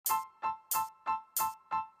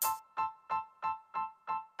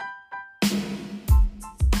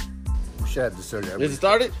Shad the circuit. Is it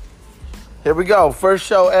started? Here we go. First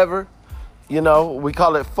show ever. You know, we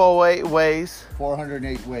call it 408 Ways.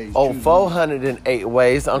 408 ways. Oh, 408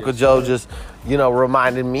 ways. Uncle Joe just,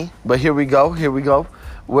 reminded me. But here we go.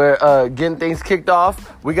 We're getting things kicked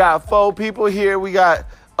off. We got 4 people here. We got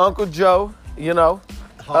Uncle Joe,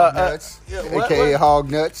 Hog Nuts, a.k.a. Hog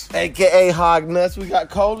Nuts. A.k.a. Hog Nuts. We got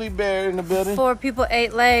Coley Bear in the building. 4 people,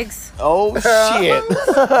 8 legs. Oh, shit.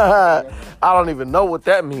 I don't even know what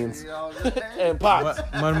that means. And Pops.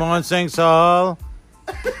 Manmohan Singh Sahal.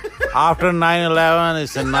 After 9/11,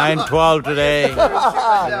 it's a 9/12 today.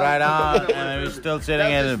 Right on. And we're still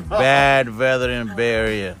sitting in bad weather in the Bay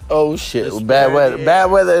Area. Oh, shit. Bad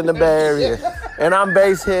weather in the Bay Area. And I'm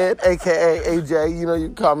Basshead, a.k.a. AJ. You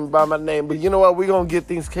can call me by my name. But you know what? We're going to get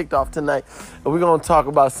things kicked off tonight. And we're going to talk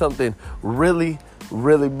about something really,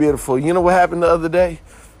 really beautiful. You know what happened the other day?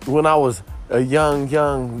 When I was a young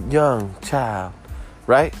child,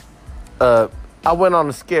 right? I went on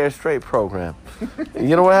a Scared Straight program.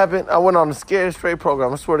 You know what happened? I went on a Scared Straight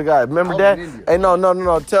program. I swear to God. Remember, Dad? Hey, no.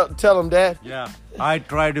 Tell him, Dad. Yeah. I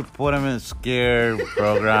tried to put him in a scared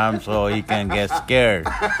program so he can get scared.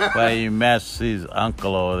 But he messed his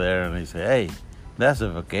uncle over there and he said, hey, that's a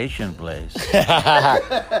vacation place.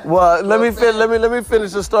 Well, let me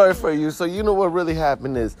finish the story for you. So you know what really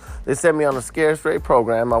happened is they sent me on a Scared Straight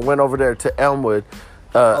program. I went over there to Elmwood.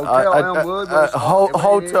 Hotel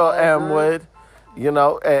Elmwood.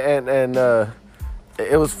 And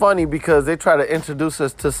it was funny because they tried to introduce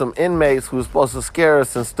us to some inmates who were supposed to scare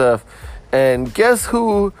us and stuff. And guess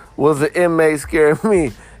who was the inmate scaring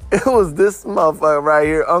me? It was this motherfucker right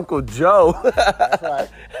here, Uncle Joe. That's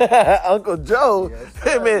right. Uncle Joe. Yes,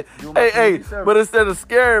 hey, man. Hey. But instead of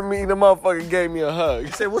scaring me, the motherfucker gave me a hug.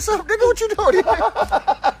 He said, what's up, nigga? What you doing here?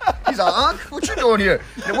 He's like, Unc, what you doing here?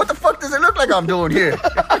 And what the fuck does it look like I'm doing here?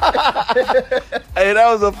 Hey, that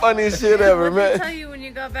was the funniest shit ever, What man. did they tell you when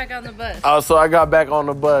you got back on the bus? Oh, so I got back on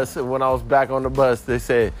the bus, and when I was back on the bus, they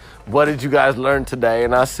said, what did you guys learn today?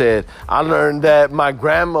 And I said, I learned that my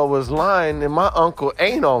grandma was lying and my uncle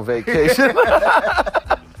ain't on vacation.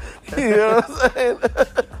 You know what I'm saying?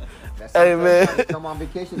 Hey, man. Come on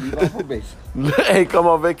vacation, leave on probation. Hey, come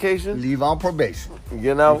on vacation? Leave on probation.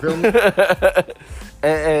 You know? You feel me?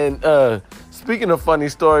 and speaking of funny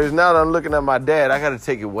stories, now that I'm looking at my dad, I got to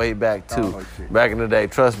take it way back, too. Oh, shit. Back in the day,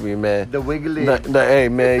 trust me, man. The wiggly. Hey,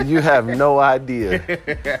 man, you have no idea.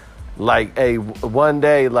 Like, one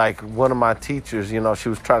day, one of my teachers, she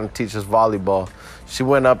was trying to teach us volleyball. She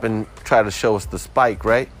went up and tried to show us the spike,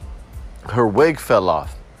 right? Her wig fell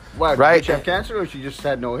off. Why, right? Did she have cancer or she just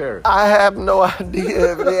had no hair? I have no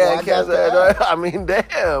idea if they had cancer. I mean,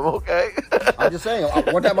 damn, okay. I'm just saying.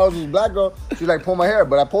 One time I was with this black girl, she pulled my hair,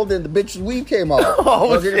 but I pulled it and the bitch's weave came off.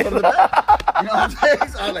 Oh, shit. It from the back. You know what I'm saying?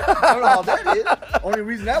 So I was like, I don't know how that is. Only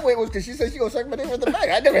reason that way was because she said she gonna suck my dick from the back.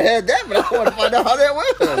 I never had that, but I wanted to find out how that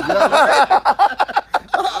was. You know what I'm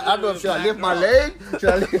saying? I know, should I lift my leg?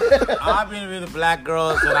 I've been with black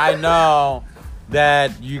girls and I know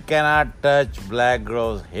that you cannot touch black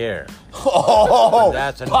girls' hair. Oh,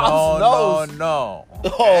 that's a no.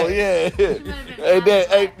 Oh, yeah.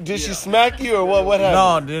 Hey, did she smack you or what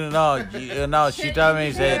happened? No. She told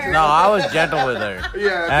me, I was gentle with her.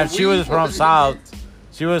 Yeah, and she was from South.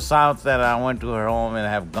 She was South and I went to her home and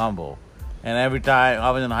have gumbo. And every time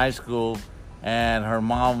I was in high school and her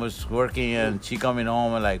mom was working and she coming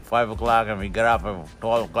home at 5 o'clock and we get up at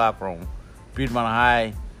 12 o'clock from Piedmont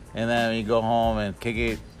High. And then we go home and kick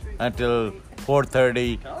it until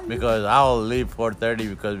 4:30 because I'll leave 4:30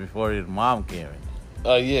 because before his mom came in.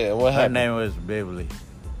 Oh, yeah. What happened? Her name was Beverly.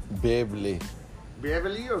 Beverly.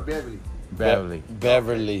 Beverly or Beverly?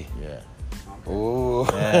 Beverly. Yeah. Ooh.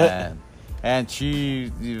 And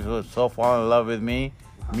she was so fall in love with me.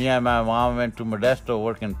 Me and my mom went to Modesto,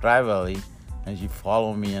 work in Tri-Valley. And she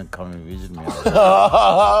followed me and come and visit me.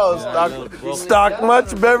 Stock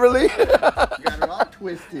much, Beverly? Got it all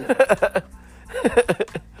twisted.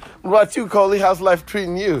 What about you, Coley? How's life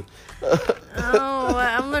treating you?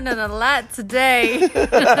 I'm learning a lot today.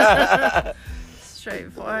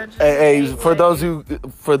 Straightforward. Hey, for those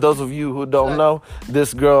of you who don't know,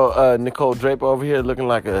 this girl, Nicole Draper over here, looking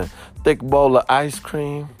like a thick bowl of ice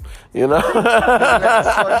cream. You know?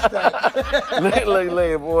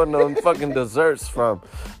 like one of them fucking desserts from,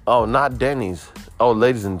 not Denny's. Oh,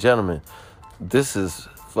 ladies and gentlemen, this is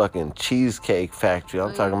fucking Cheesecake Factory.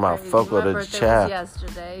 I'm talking about Foco de Chao.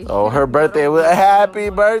 Yesterday. Oh, her birthday was happy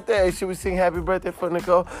birthday. Should we sing happy birthday for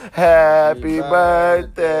Nicole? Happy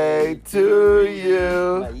birthday to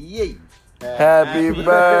you. Happy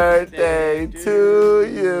birthday to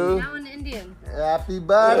you. Now in Indian. Happy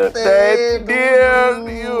birthday, dear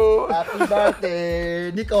you. Happy birthday,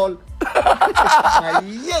 Nicole.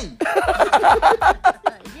 Yay!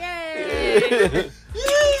 Yay!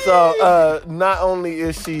 So, not only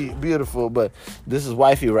is she beautiful, but this is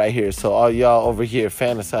wifey right here. So all y'all over here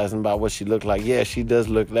fantasizing about what she looked like. Yeah, she does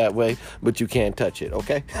look that way, but you can't touch it,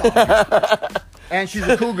 okay? And she's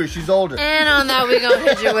a cougar. She's older. And on that, we're going to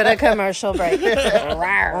hit you with a commercial break.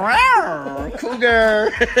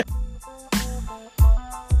 Cougar.